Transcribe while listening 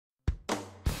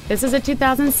This is a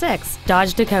 2006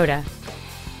 Dodge Dakota.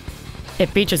 It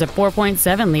features a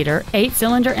 4.7-liter,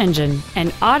 8-cylinder engine,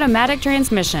 an automatic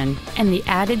transmission, and the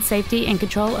added safety and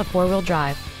control of four-wheel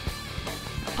drive.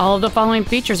 All of the following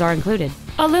features are included: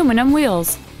 aluminum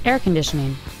wheels, air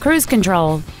conditioning, cruise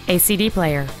control, a CD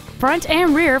player, front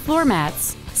and rear floor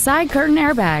mats, side curtain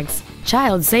airbags,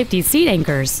 child safety seat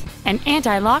anchors, an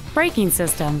anti-lock braking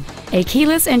system, a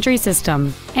keyless entry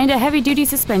system, and a heavy-duty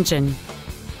suspension.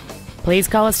 Please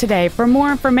call us today for more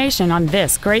information on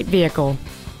this great vehicle.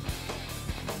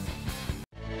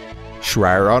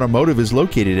 Schreier Automotive is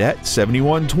located at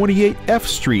 7128 F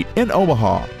Street in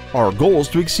Omaha. Our goal is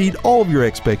to exceed all of your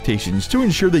expectations to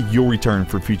ensure that you'll return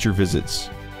for future visits.